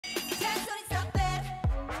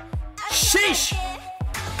Sheesh!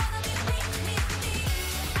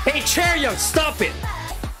 Hey, Chair Young, stop it!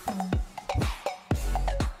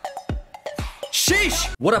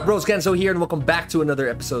 Sheesh! What up, bros? Kenzo here, and welcome back to another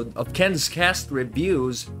episode of Kenzcast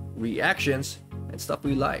reviews, reactions, and stuff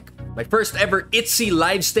we like. My first ever ITZY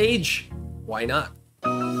live stage. Why not?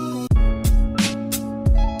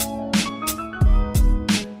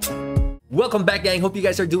 Welcome back, gang. Hope you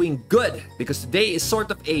guys are doing good, because today is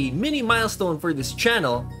sort of a mini milestone for this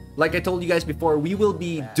channel. Like I told you guys before, we will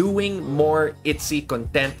be doing more ITZY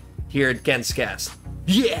content here at Kenzcast.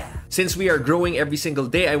 Yeah! Since we are growing every single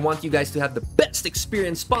day, I want you guys to have the best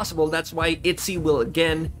experience possible. That's why ITZY will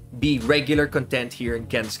again be regular content here in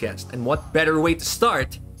Kenzcast. And what better way to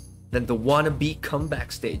start than the Wannabe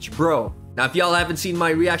comeback stage, bro? Now, if y'all haven't seen my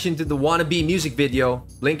reaction to the Wannabe music video,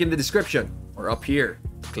 link in the description or up here.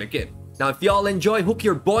 Click it. Now, if y'all enjoy, hook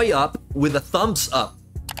your boy up with a thumbs up,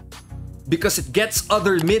 because it gets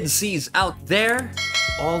other mid-Cs out there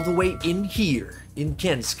all the way in here in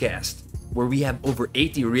Kenzcast, where we have over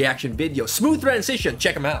 80 reaction videos. Smooth transition,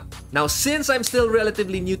 check them out. Now, since I'm still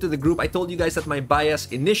relatively new to the group, I told you guys that my bias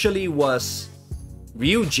initially was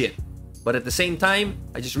Ryujin, but at the same time,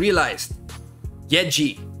 I just realized,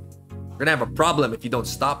 Yeji, you're gonna have a problem if you don't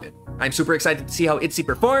stop it. I'm super excited to see how ITZY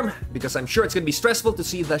perform, because I'm sure it's gonna be stressful to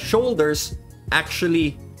see the shoulders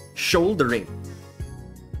actually shouldering.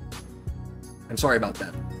 I'm sorry about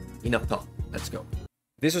that. Enough talk. Let's go.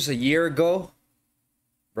 This was a year ago.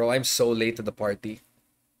 Bro, I'm so late to the party.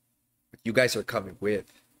 But you guys are coming with.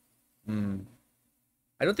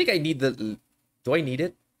 I don't think I need the... Do I need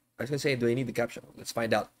it? I was gonna say, do I need the caption? Let's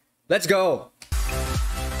find out. Let's go!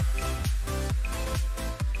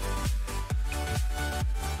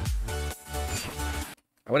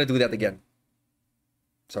 I want to do that again.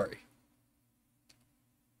 Sorry.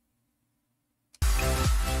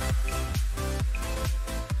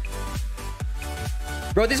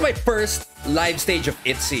 Bro, this is my first live stage of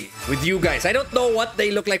ITZY with you guys. I don't know what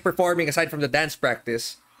they look like performing aside from the dance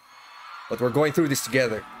practice, but we're going through this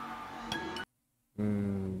together.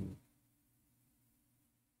 I'm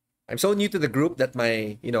so new to the group that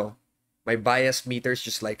my, my bias meter is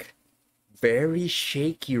just like very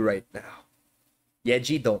shaky right now.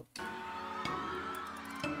 Yeji, don't.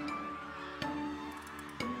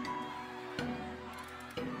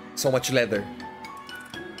 So much leather.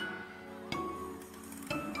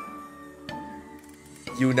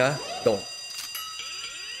 Yuna, don't.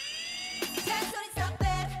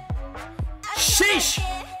 Sheesh!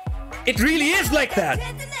 It really is like that!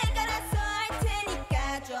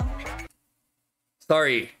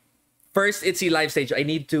 Sorry. First ITZY live stage. I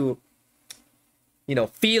need to,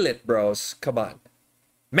 feel it, bros. Come on.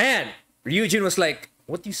 Man! Ryujin was like,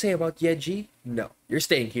 what do you say about Yeji? No, you're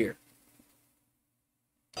staying here.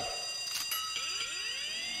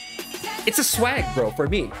 It's a swag, bro, for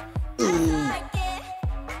me.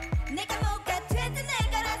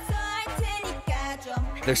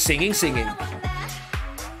 They're singing.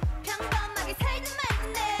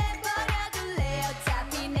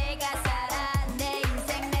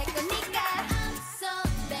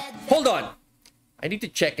 Hold on. I need to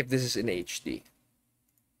check if this is in HD.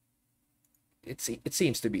 It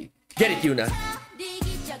seems to be. Get it, Yuna.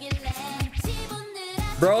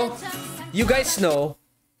 Bro, you guys know,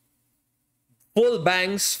 full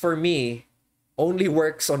bangs for me only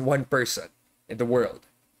works on one person in the world.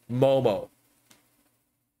 Momo.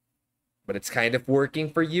 But it's kind of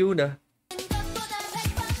working for Yuna.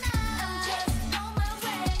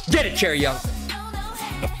 Get it, Cherry Young.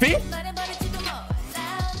 A fit?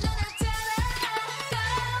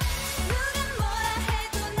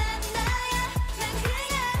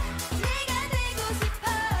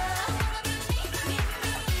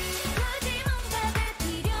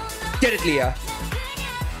 Get it, Leah.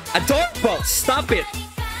 Adorable. Stop it.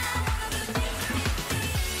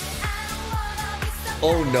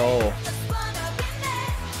 Oh no.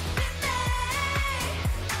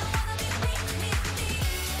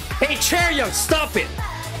 Hey, Chair Young, stop it!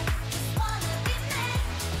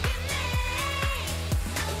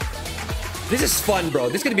 This is fun, bro.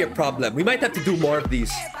 This is gonna be a problem. We might have to do more of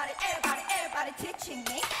these.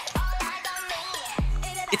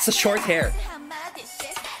 It's the short hair.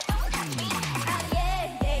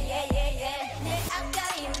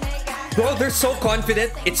 Bro, they're so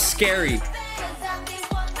confident. It's scary.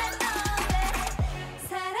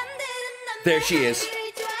 There she is.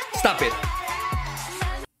 Stop it.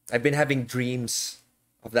 I've been having dreams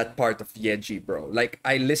of that part of Yeji, bro. Like,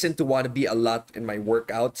 I listen to Wannabe a lot in my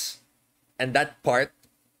workouts. And that part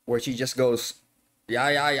where she just goes,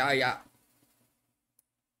 yeah.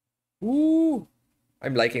 Ooh.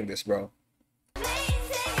 I'm liking this, bro.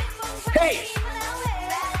 Hey!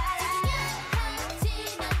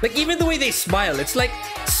 Like, even the way they smile, it's like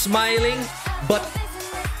smiling, but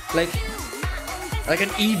like an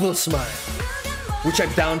evil smile, which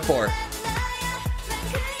I'm down for.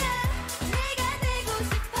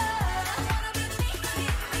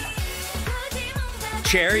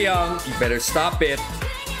 Chair Young, you better stop it.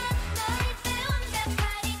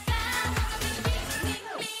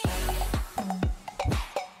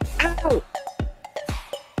 Ow!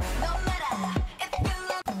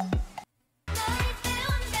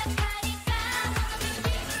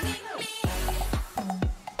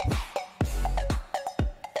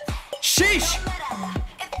 Sheesh!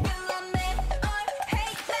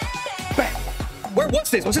 Where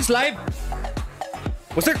was this? Was this live?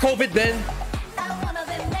 Was there COVID then?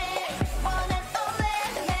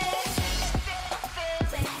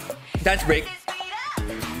 Dance break.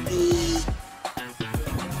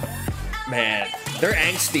 Man, they're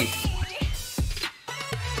angsty.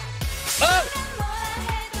 Oh!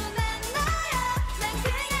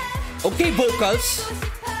 Okay, vocals.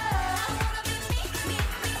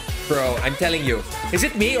 Bro, I'm telling you. Is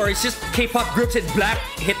it me or is just K-pop groups in black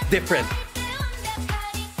hit different?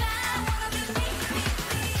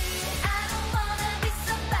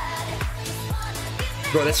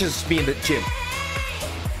 Bro, that's just me in the gym.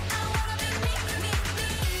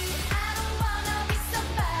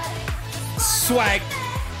 Swag.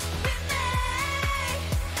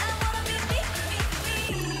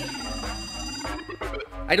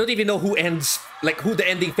 I don't even know who ends, like who the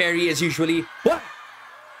ending fairy is usually. What?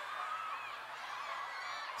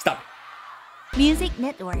 Stop. Music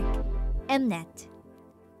Network, Mnet.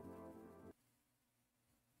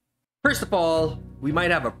 First of all, we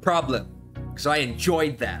might have a problem, because I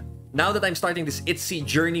enjoyed that. Now that I'm starting this ITZY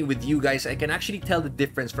journey with you guys, I can actually tell the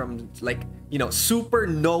difference from, like, you know, super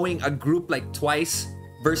knowing a group like TWICE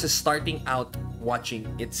versus starting out watching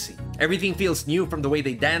ITZY. Everything feels new, from the way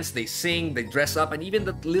they dance, they sing, they dress up, and even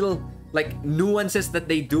the little, like, nuances that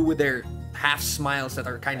they do with their half smiles that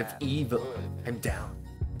are kind of evil. I'm down.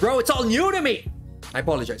 Bro, it's all new to me! I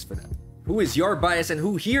apologize for that. Who is your bias and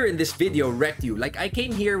who here in this video wrecked you? Like, I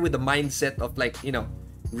came here with the mindset of, like, you know,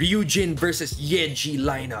 Ryujin versus Yeji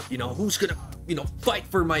lineup, you know, who's gonna, you know, fight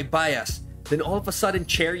for my bias. Then all of a sudden,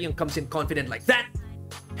 Cherryung comes in confident like that.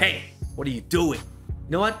 Hey, what are you doing?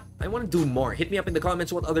 You know what? I want to do more. Hit me up in the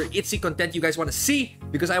comments what other ITZY content you guys want to see,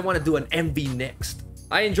 because I want to do an MV next.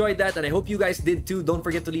 I enjoyed that and I hope you guys did too. Don't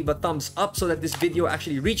forget to leave a thumbs up so that this video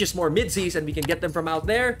actually reaches more midsies and we can get them from out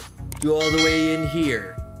there to all the way in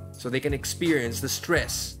here, so they can experience the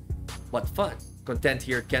stress but fun content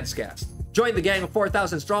here at Kenzcast. Join the gang of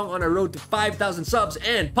 4,000 strong on our road to 5,000 subs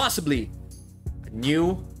and possibly a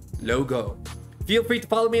new logo. Feel free to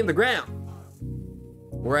follow me on the gram,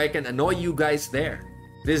 where I can annoy you guys there.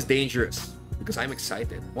 This is dangerous because I'm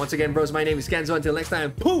excited. Once again, bros, my name is Kenzo. Until next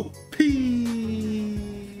time, peace.